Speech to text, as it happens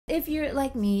If you're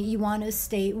like me, you want to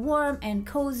stay warm and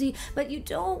cozy, but you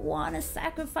don't want to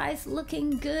sacrifice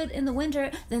looking good in the winter,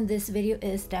 then this video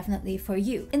is definitely for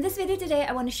you. In this video today,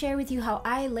 I want to share with you how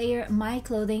I layer my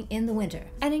clothing in the winter.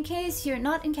 And in case you're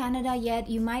not in Canada yet,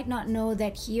 you might not know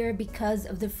that here, because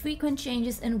of the frequent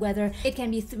changes in weather, it can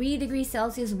be 3 degrees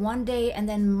Celsius one day and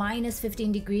then minus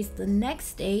 15 degrees the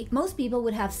next day. Most people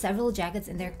would have several jackets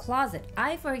in their closet.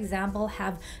 I, for example,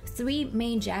 have 3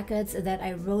 main jackets that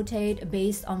I rotate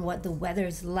based on what the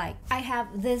weather's like. I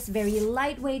have this very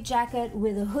lightweight jacket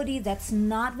with a hoodie that's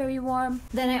not very warm.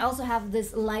 Then I also have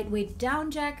this lightweight down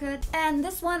jacket, and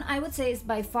this one I would say is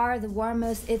by far the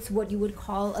warmest. It's what you would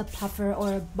call a puffer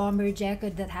or a bomber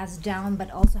jacket that has down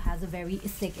but also has a very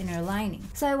thick inner lining.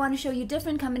 So I want to show you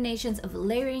different combinations of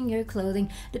layering your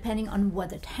clothing depending on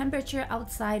what the temperature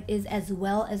outside is, as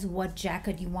well as what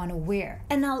jacket you want to wear.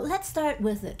 And now let's start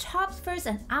with the tops first,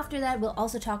 and after that we'll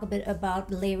also talk a bit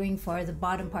about layering for the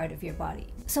bottom part of your body.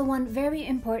 So one very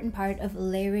important part of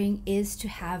layering is to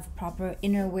have proper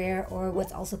inner wear, or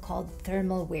what's also called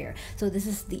thermal wear. So this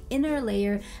is the inner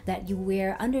layer that you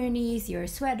wear underneath your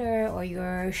sweater or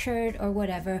your shirt or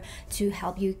whatever to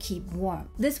help you keep warm.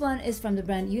 This one is from the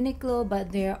brand Uniqlo,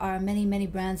 but there are many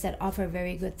brands that offer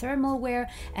very good thermal wear,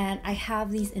 and I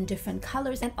have these in different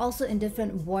colors and also in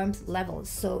different warmth levels.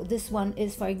 So this one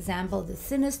is, for example, the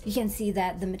thinnest. You can see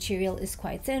that the material is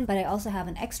quite thin, but I also have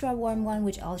an extra warm one,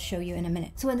 which I'll show you in a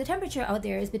minute. So when the temperature out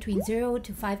there is between 0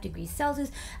 to 5 degrees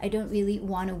Celsius, I don't really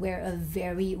want to wear a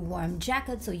very warm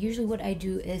jacket. So usually what I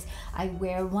do is I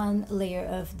wear one layer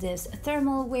of this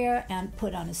thermal wear and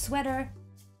put on a sweater.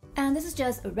 And this is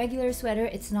just a regular sweater.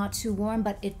 It's not too warm,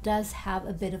 but it does have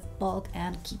a bit of bulk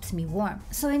and keeps me warm.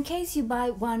 So in case you buy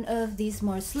one of these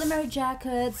more slimmer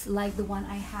jackets, like the one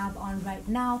I have on right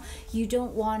now, you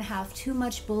don't want to have too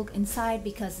much bulk inside,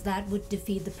 because that would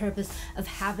defeat the purpose of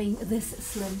having this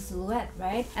slim silhouette,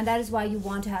 right? And that is why you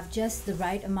want to have just the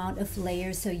right amount of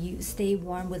layers so you stay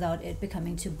warm without it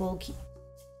becoming too bulky.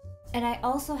 And I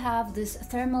also have this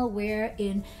thermal wear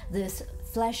in this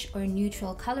flesh or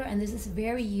neutral color, and this is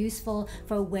very useful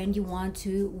for when you want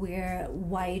to wear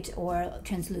white or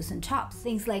translucent tops,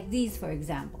 things like these, for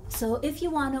example. So if you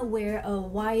want to wear a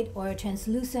white or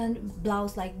translucent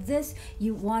blouse like this,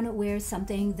 you want to wear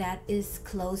something that is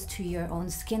close to your own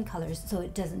skin colors so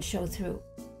it doesn't show through.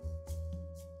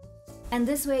 And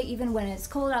this way, even when it's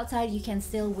cold outside, you can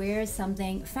still wear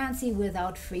something fancy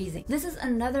without freezing. This is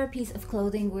another piece of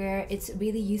clothing where it's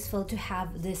really useful to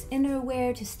have this inner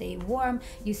wear to stay warm.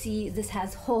 You see this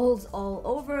has holes all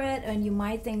over it, and you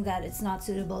might think that it's not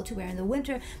suitable to wear in the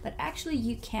winter, but actually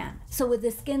you can. So with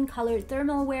the skin colored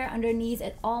thermal wear underneath,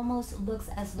 it almost looks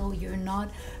as though you're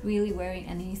not really wearing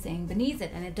anything beneath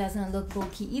it, and it doesn't look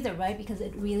bulky either, right? Because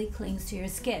it really clings to your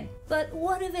skin. But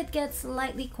what if it gets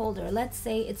slightly colder? Let's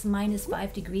say it's minus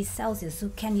 5 degrees Celsius. So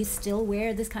can you still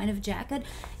wear this kind of jacket?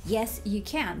 Yes, you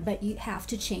can, but you have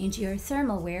to change your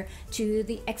thermal wear to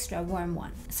the extra warm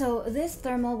one. So this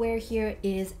thermal wear here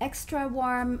is extra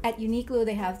warm. At Uniqlo,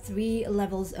 they have 3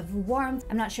 levels of warmth.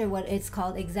 I'm not sure what it's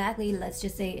called exactly. Let's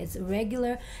just say it's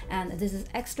regular, and this is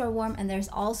extra warm, and there's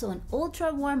also an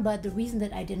ultra warm, but the reason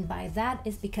that I didn't buy that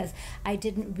is because I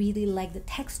didn't really like the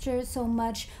texture so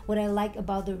much. What I like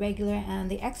about the regular and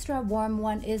the extra warm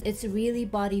one is it's really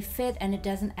body fit and it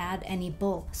doesn't add any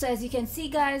bulk. So as you can see,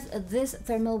 guys, this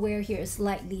thermal wear here is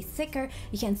slightly thicker.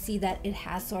 You can see that it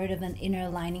has sort of an inner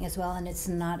lining as well, and it's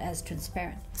not as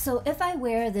transparent. So if I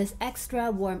wear this extra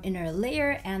warm inner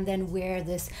layer and then wear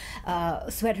this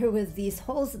sweater with these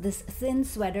holes, this thin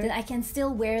sweater, then I can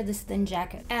still wear this thin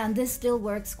jacket, and this still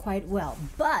works quite well.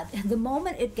 But the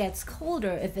moment it gets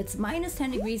colder, if it's minus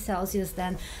 10 degrees Celsius,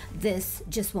 then this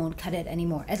just won't cut it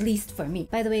anymore, at least for me.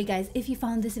 By the way, guys, if you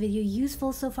found this video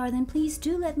useful so far, then please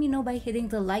do let me know by hitting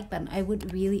the like button. I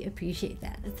would really appreciate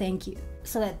that. Thank you.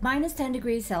 So at minus 10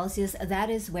 degrees Celsius, that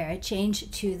is where I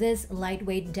changed to this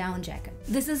lightweight down jacket.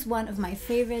 This is one of my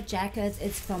favorite jackets.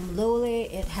 It's from Lole.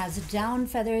 It has down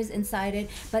feathers inside it,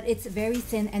 but it's very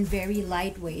thin and very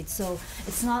lightweight. So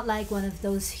it's not like one of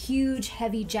those huge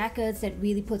heavy jackets that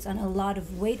really puts on a lot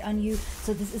of weight on you.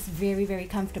 So this is very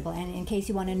comfortable. And in case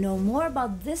you want to know more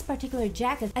about this particular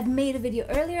jacket, I've made a video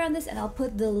earlier on this, and I'll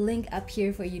put the link up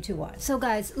here for you to watch. So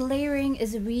guys, layering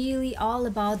is really all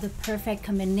about the perfect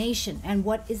combination, and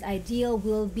what is ideal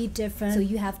will be different, so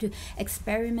you have to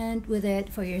experiment with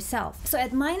it for yourself. So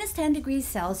at minus 10 degrees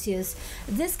Celsius,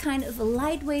 this kind of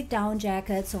lightweight down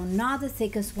jacket, so not the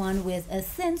thickest one, with a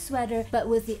thin sweater but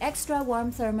with the extra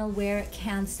warm thermal wear,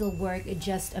 can still work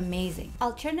just amazing.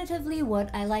 Alternatively,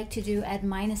 what I like to do at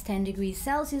minus 10 degrees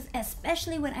Celsius,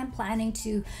 especially when I'm planning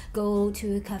to go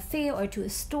to a cafe or to a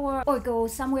store or go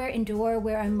somewhere indoor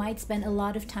where I'm might spend a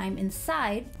lot of time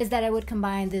inside is that I would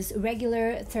combine this regular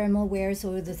thermal wear, so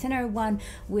the thinner one,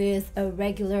 with a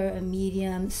regular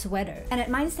medium sweater. And at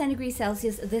minus 10 degrees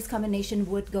Celsius, this combination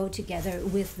would go together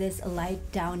with this light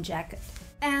down jacket.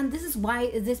 And this is why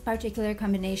this particular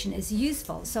combination is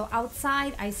useful. So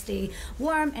outside I stay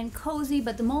warm and cozy,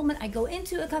 but the moment I go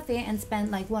into a cafe and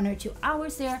spend like 1 or 2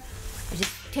 hours there, I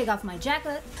just take off my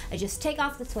jacket, I just take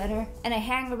off the sweater, and I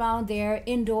hang around there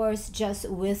indoors just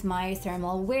with my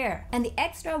thermal wear. And the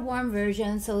extra warm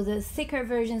version, so the thicker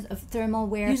versions of thermal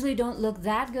wear, usually don't look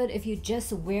that good if you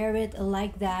just wear it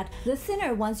like that. The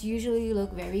thinner ones usually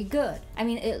look very good. I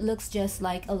mean, it looks just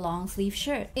like a long sleeve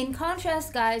shirt. In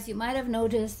contrast, guys, you might have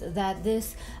noticed that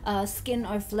this skin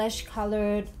or flesh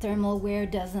colored thermal wear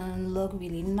doesn't look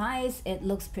really nice. It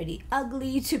looks pretty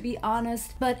ugly, to be honest,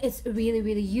 but it's really,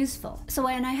 really useful. So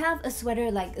when I have a sweater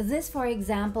like this, for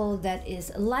example, that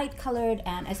is light colored,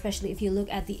 and especially if you look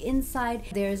at the inside,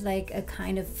 there's like a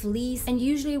kind of fleece, and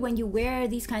usually when you wear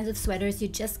these kinds of sweaters, you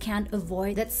just can't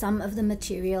avoid that some of the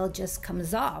material just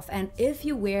comes off. And if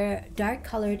you wear dark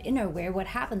colored innerwear, what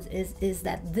happens is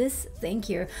that this thing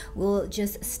here will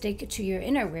just stick to your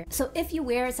innerwear. So if you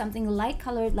wear something light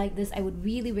colored like this, I would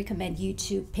really recommend you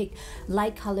to pick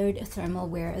light colored thermal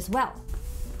wear as well.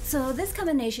 So this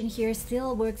combination here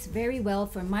still works very well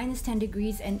for minus 10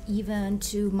 degrees and even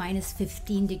to minus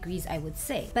 15 degrees, I would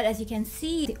say. But as you can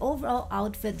see, the overall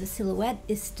outfit, the silhouette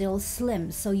is still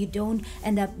slim, so you don't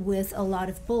end up with a lot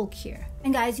of bulk here.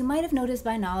 And guys, you might have noticed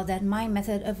by now that my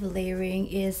method of layering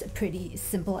is pretty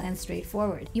simple and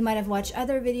straightforward. You might have watched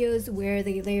other videos where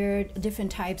they layered different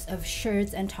types of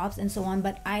shirts and tops and so on,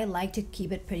 but I like to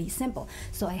keep it pretty simple.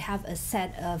 So I have a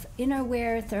set of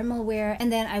innerwear, thermal wear,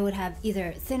 and then I would have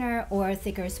either thinner or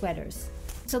thicker sweaters.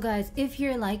 So guys, if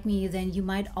you're like me, then you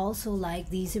might also like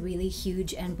these really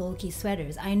huge and bulky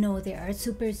sweaters. I know they are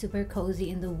super cozy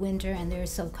in the winter and they're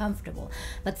so comfortable.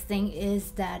 But the thing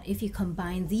is that if you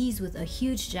combine these with a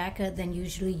huge jacket, then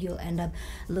usually you'll end up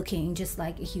looking just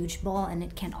like a huge ball, and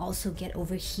it can also get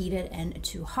overheated and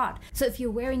too hot. So if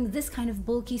you're wearing this kind of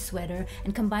bulky sweater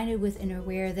and combine it with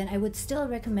innerwear, then I would still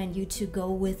recommend you to go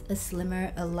with a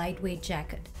slimmer, a lightweight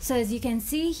jacket. So as you can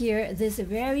see here, this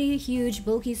very huge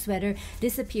bulky sweater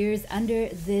disappears under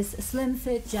this slim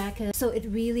fit jacket, so it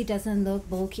really doesn't look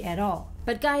bulky at all.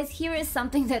 But guys, here is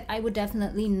something that I would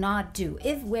definitely not do.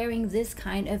 If wearing this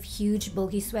kind of huge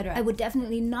bulky sweater, I would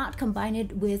definitely not combine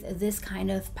it with this kind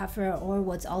of puffer, or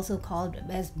what's also called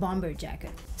as bomber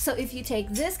jacket. So if you take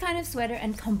this kind of sweater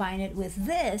and combine it with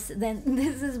this, then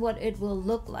this is what it will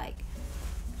look like.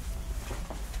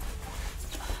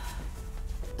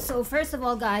 So first of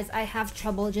all, guys, I have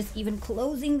trouble just even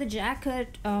closing the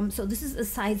jacket. So this is a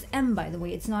size M, by the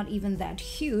way. It's not even that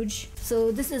huge.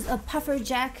 So this is a puffer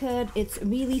jacket. It's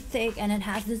really thick and it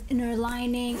has this inner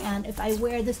lining. And if I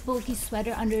wear this bulky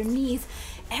sweater underneath,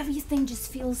 everything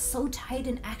just feels so tight,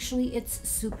 and actually it's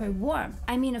super warm.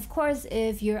 I mean, of course,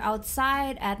 if you're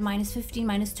outside at minus 15,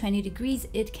 minus 20 degrees,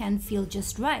 it can feel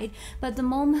just right. But the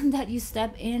moment that you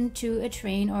step into a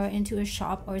train or into a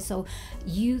shop or so,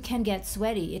 you can get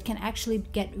sweaty. It can actually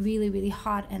get really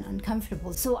hot and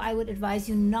uncomfortable. So I would advise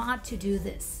you not to do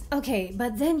this. Okay,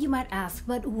 but then you might ask,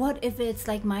 but what if it's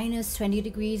like minus 20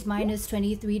 degrees, minus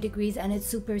 23 degrees, and it's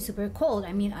super cold?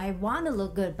 I mean, I want to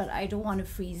look good, but I don't want to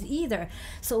freeze either.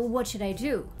 So what should I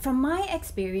do? From my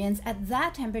experience, at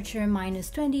that temperature,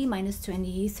 minus 20, minus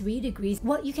 23 degrees,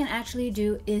 what you can actually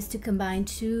do is to combine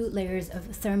 2 layers of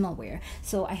thermal wear.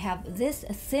 So I have this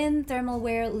thin thermal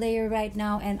wear layer right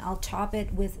now, and I'll top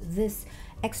it with this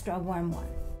extra warm one.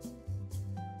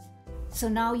 So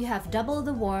now you have double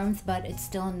the warmth, but it's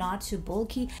still not too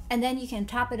bulky, and then you can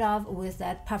top it off with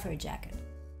that puffer jacket.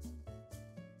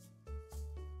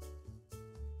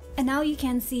 And now you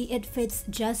can see it fits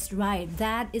just right.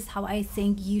 That is how I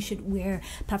think you should wear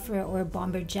puffer or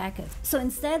bomber jacket. So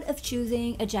instead of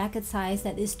choosing a jacket size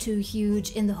that is too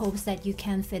huge in the hopes that you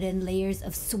can fit in layers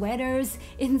of sweaters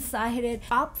inside it,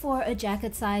 opt for a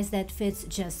jacket size that fits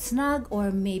just snug, or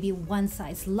maybe 1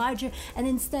 size larger, and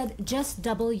instead just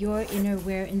double your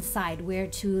innerwear inside. Wear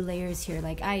 2 layers here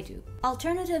like I do.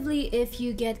 Alternatively, if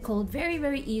you get cold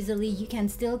very easily, you can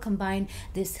still combine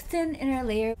this thin inner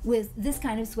layer with this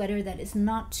kind of sweater that is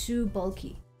not too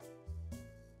bulky.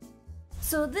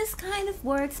 So this kind of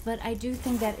works, but I do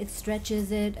think that it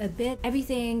stretches it a bit.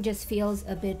 Everything just feels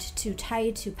a bit too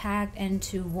tight, too packed, and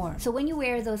too warm. So when you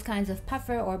wear those kinds of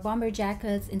puffer or bomber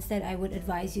jackets, instead I would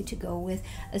advise you to go with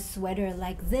a sweater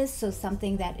like this. So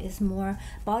something that is more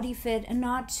body fit and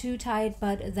not too tight,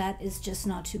 but that is just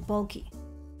not too bulky.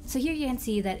 So here you can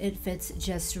see that it fits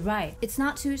just right. It's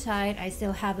not too tight, I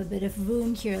still have a bit of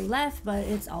room here left, but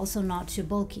it's also not too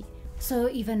bulky. So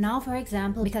even now, for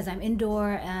example, because I'm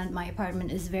indoor and my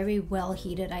apartment is very well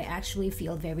heated, I actually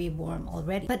feel very warm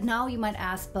already. But now you might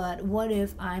ask, but what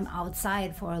if I'm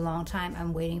outside for a long time,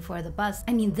 I'm waiting for the bus?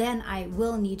 I mean, then I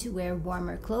will need to wear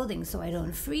warmer clothing so I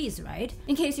don't freeze, right?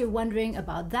 In case you're wondering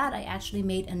about that, I actually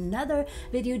made another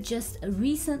video just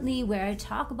recently where I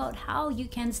talk about how you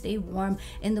can stay warm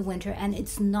in the winter, and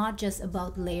it's not just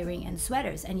about layering and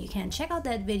sweaters, and you can check out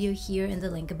that video here in the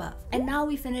link above. And now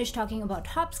we finished talking about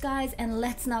tops, guys, and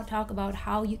let's now talk about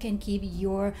how you can keep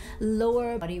your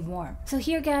lower body warm. So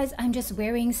here, guys, I'm just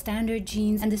wearing standard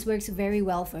jeans, and this works very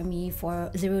well for me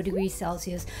for 0 degrees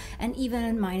Celsius and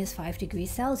even -5 degrees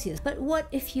Celsius. But what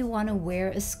if you want to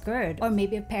wear a skirt or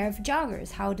maybe a pair of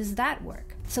joggers? How does that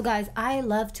work? So guys, I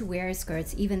love to wear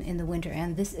skirts even in the winter,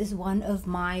 and this is one of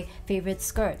my favorite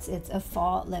skirts. It's a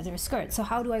fall leather skirt. So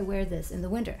how do I wear this in the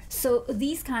winter? So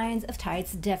these kinds of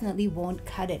tights definitely won't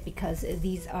cut it because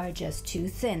these are just too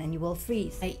thin and you will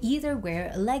freeze. I either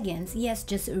wear leggings, yes,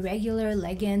 just regular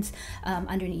leggings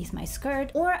underneath my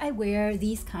skirt, or I wear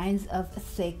these kinds of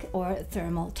thick or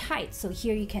thermal tights. So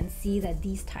here you can see that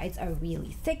these tights are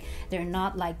really thick. They're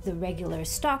not like the regular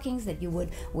stockings that you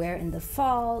would wear in the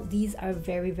fall. These are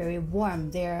very warm.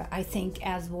 They're, I think,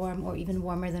 as warm or even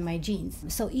warmer than my jeans.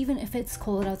 So even if it's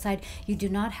cold outside, you do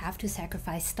not have to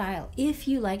sacrifice style. If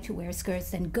you like to wear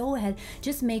skirts, then go ahead,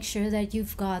 just make sure that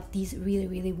you've got these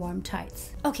really warm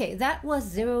tights. Okay, that was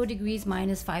 0 degrees,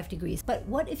 -5 degrees. But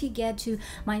what if you get to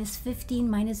 -15,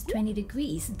 -20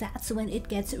 degrees? That's when it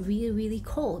gets really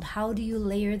cold. How do you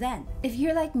layer then? If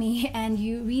you're like me and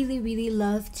you really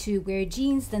love to wear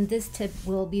jeans, then this tip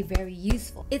will be very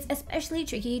useful. It's especially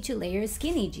tricky to layer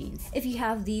skinny jeans. If you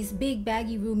have these big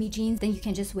baggy roomy jeans, then you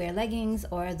can just wear leggings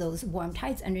or those warm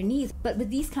tights underneath. But with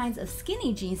these kinds of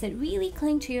skinny jeans that really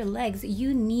cling to your legs,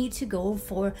 you need to go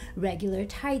for regular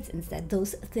tights instead,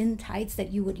 those thin tights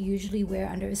that you would usually wear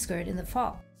under a skirt in the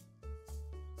fall.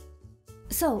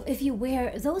 So if you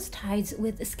wear those tights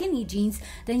with skinny jeans,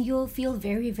 then you'll feel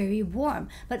very warm.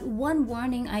 But one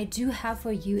warning I do have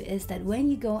for you is that when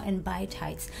you go and buy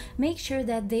tights, make sure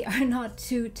that they are not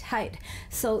too tight.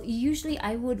 So usually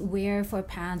I would wear for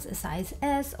pants a size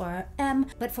S or M,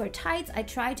 but for tights I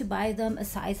try to buy them a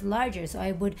size larger. So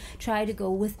I would try to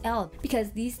go with L,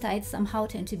 because these tights somehow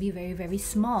tend to be very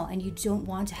small, and you don't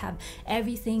want to have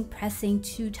everything pressing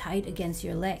too tight against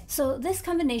your leg. So this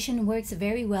combination works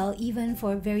very well even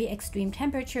for very extreme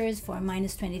temperatures, for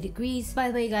 -20 degrees. By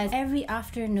the way, guys, every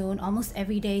afternoon, almost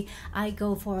every day, I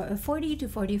go for a 40 to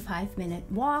 45 minute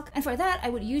walk, and for that I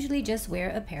would usually just wear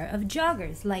a pair of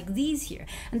joggers like these here,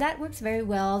 and that works very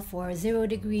well for 0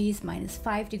 degrees,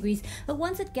 -5 degrees. But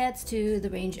once it gets to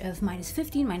the range of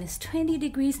 -15, -20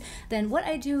 degrees, then what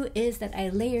I do is that I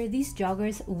layer these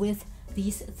joggers with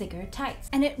these thicker tights,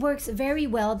 and it works very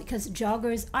well because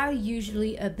joggers are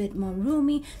usually a bit more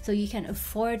roomy, so you can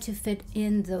afford to fit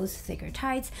in those thicker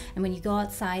tights, and when you go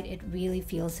outside it really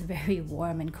feels very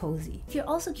warm and cozy. If you're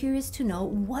also curious to know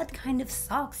what kind of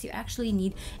socks you actually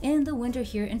need in the winter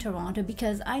here in Toronto,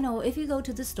 because I know if you go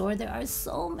to the store there are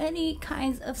so many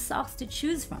kinds of socks to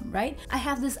choose from, right? I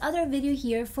have this other video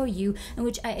here for you in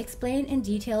which I explain in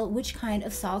detail which kind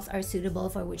of socks are suitable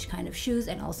for which kind of shoes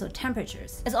and also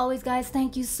temperatures. As always, guys,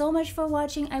 thank you so much for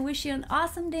watching. I wish you an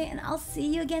awesome day, and I'll see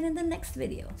you again in the next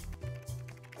video.